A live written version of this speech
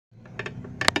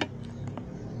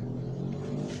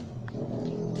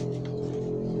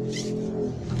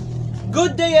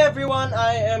Good day everyone,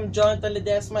 I am Jonathan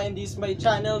Ledesma and this is my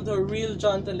channel, The Real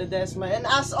Jonathan Ledesma. And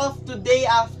as of today,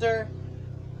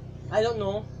 I don't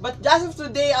know, but as of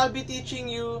today, I'll be teaching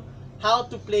you how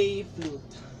to play flute.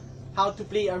 How to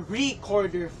play a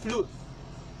recorder flute.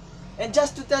 And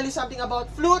just to tell you something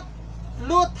about flute,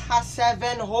 flute has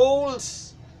 7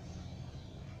 holes.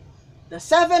 The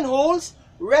 7 holes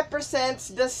represents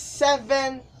the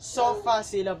 7 sofa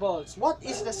syllables. What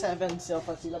is the 7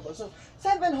 sofa syllables? So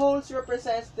 7 holes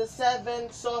represents the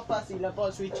 7 sofa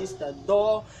syllables, which is the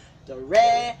do, the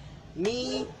re,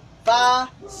 mi, fa,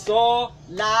 so,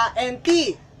 la, and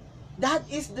ti. That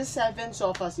is the 7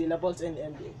 sofa syllables, and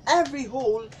every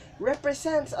hole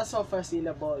represents a sofa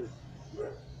syllable.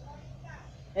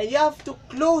 And you have to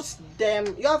close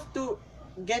them. You have to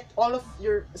get all of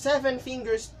your 7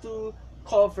 fingers to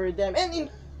cover them. And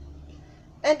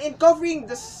in covering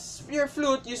your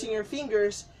flute using your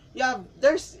fingers,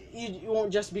 you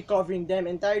won't just be covering them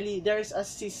entirely. There's a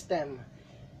system.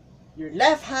 Your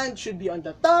left hand should be on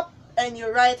the top and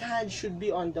your right hand should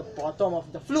be on the bottom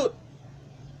of the flute.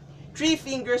 3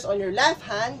 fingers on your left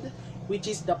hand, which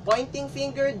is the pointing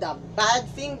finger, the bad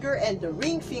finger, and the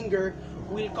ring finger,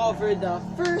 will cover the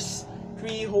first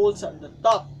 3 holes at the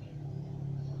top.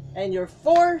 And your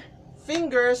 4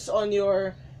 fingers on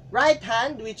your right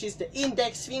hand, which is the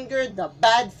index finger, the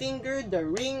bad finger, the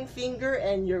ring finger,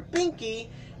 and your pinky,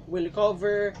 will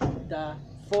cover the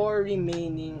 4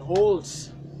 remaining holes.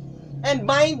 And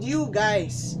mind you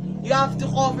guys, you have to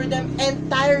cover them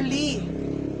entirely,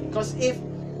 because if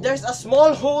there's a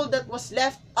small hole that was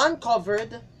left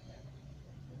uncovered,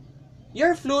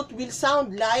 your flute will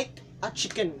sound like a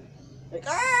chicken, like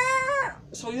ah!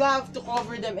 So you have to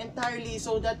cover them entirely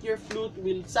so that your flute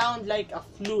will sound like a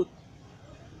flute.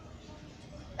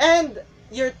 And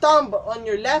your thumb on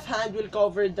your left hand will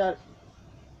cover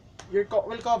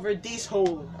this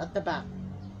hole at the back.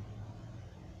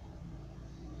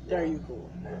 There you go.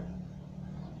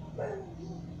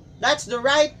 That's the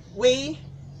right way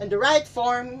and the right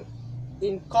form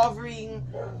in covering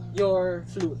your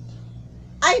flute.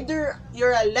 Either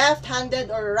you're a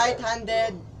left-handed or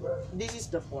right-handed, this is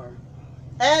the form.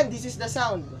 And this is the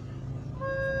sound.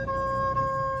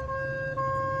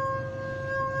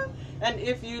 And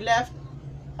if you left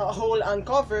a hole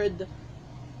uncovered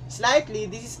slightly,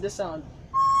 this is the sound.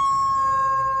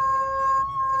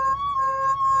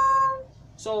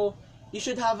 So you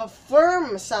should have a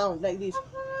firm sound like this.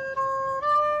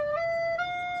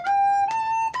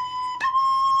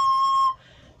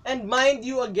 And mind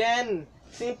you again,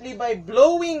 simply by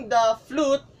blowing the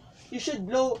flute, you should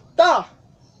blow ta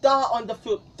on the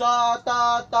flute. Ta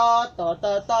ta ta ta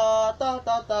ta ta ta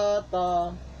ta ta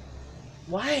ta.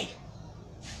 Why?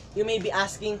 You may be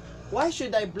asking, why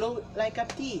should I blow like a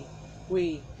T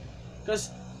way? Because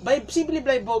simply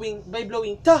by blowing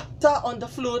ta on the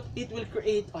flute, it will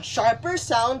create a sharper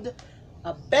sound,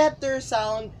 a better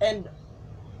sound, and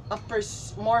a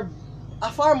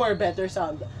far more better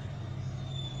sound.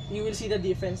 You will see the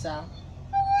difference, ah.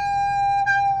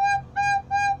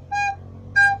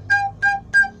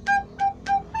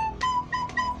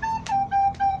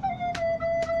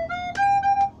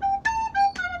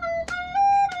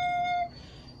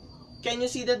 Can you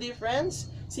see the difference?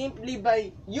 Simply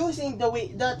by using the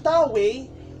ta way,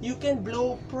 you can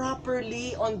blow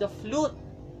properly on the flute.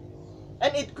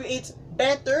 And it creates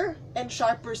better and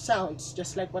sharper sounds,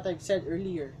 just like what I've said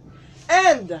earlier.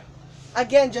 And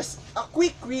again, just a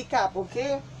quick recap,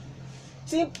 okay?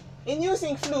 In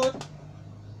using flute,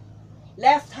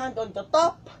 left hand on the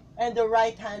top and the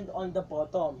right hand on the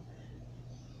bottom.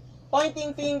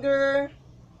 Pointing finger,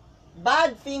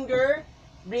 bad finger,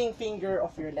 ring finger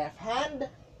of your left hand,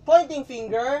 pointing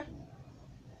finger,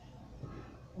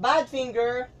 bad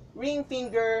finger, ring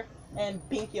finger, and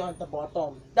pinky on the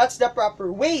bottom. That's the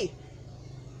proper way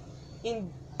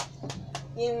in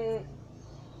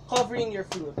covering your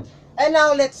flute. And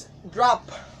now let's drop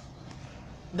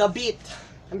the beat.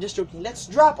 I'm just joking. Let's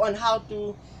drop on how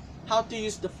to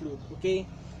use the flute, okay?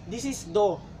 This is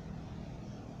do.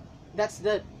 That's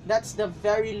the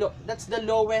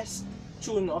lowest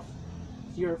tune of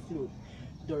your flute.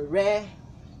 Do, re,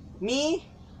 mi,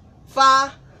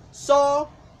 fa, so,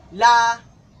 la,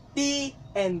 ti,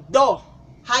 and do.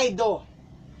 High do.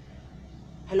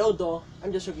 Hello do.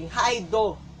 I'm just joking. High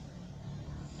do.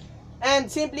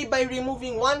 And simply by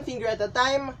removing one finger at a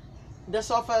time, the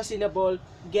sofa syllable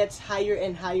gets higher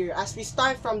and higher. As we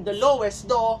start from the lowest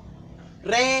do,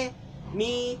 re,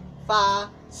 mi, fa,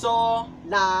 so,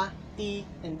 la, ti,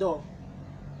 and do.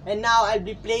 And now I'll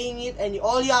be playing it, and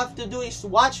all you have to do is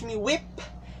watch me whip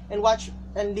and watch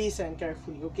and listen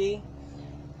carefully, okay?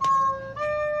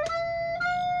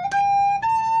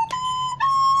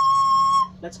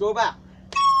 Let's go back.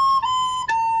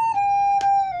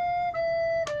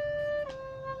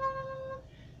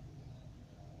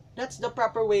 That's the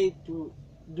proper way to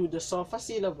do the sofa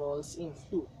syllables in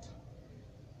flute.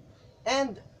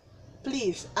 And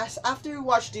please, as after you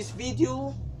watch this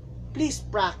video, please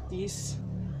practice.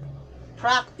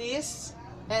 Practice,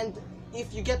 and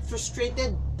if you get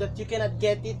frustrated that you cannot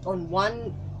get it on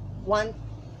one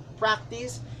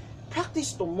practice,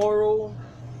 practice tomorrow,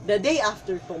 the day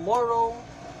after tomorrow,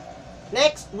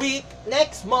 next week,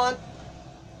 next month.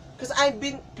 Because I've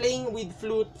been playing with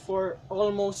flute for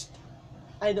almost,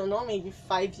 I don't know, maybe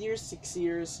 5 years, 6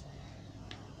 years.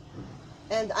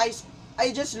 And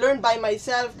I just learned by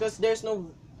myself because there's no,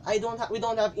 we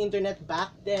don't have internet back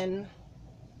then.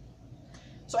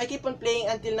 So I keep on playing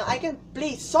until now I can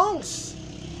play songs.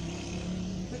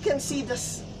 We can see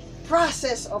this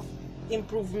process of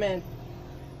improvement.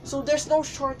 So there's no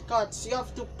shortcuts. You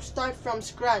have to start from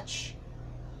scratch.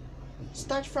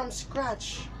 Start from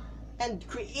scratch and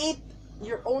create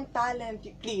your own talent,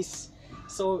 please.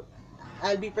 So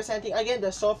I'll be presenting again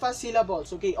the sofa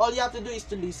syllables. Okay, all you have to do is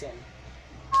to listen.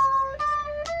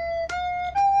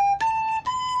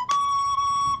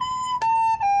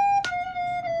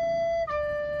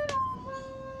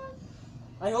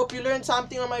 I hope you learned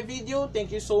something on my video.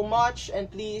 Thank you so much, and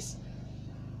please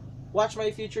watch my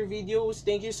future videos.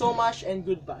 Thank you so much, and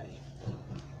goodbye.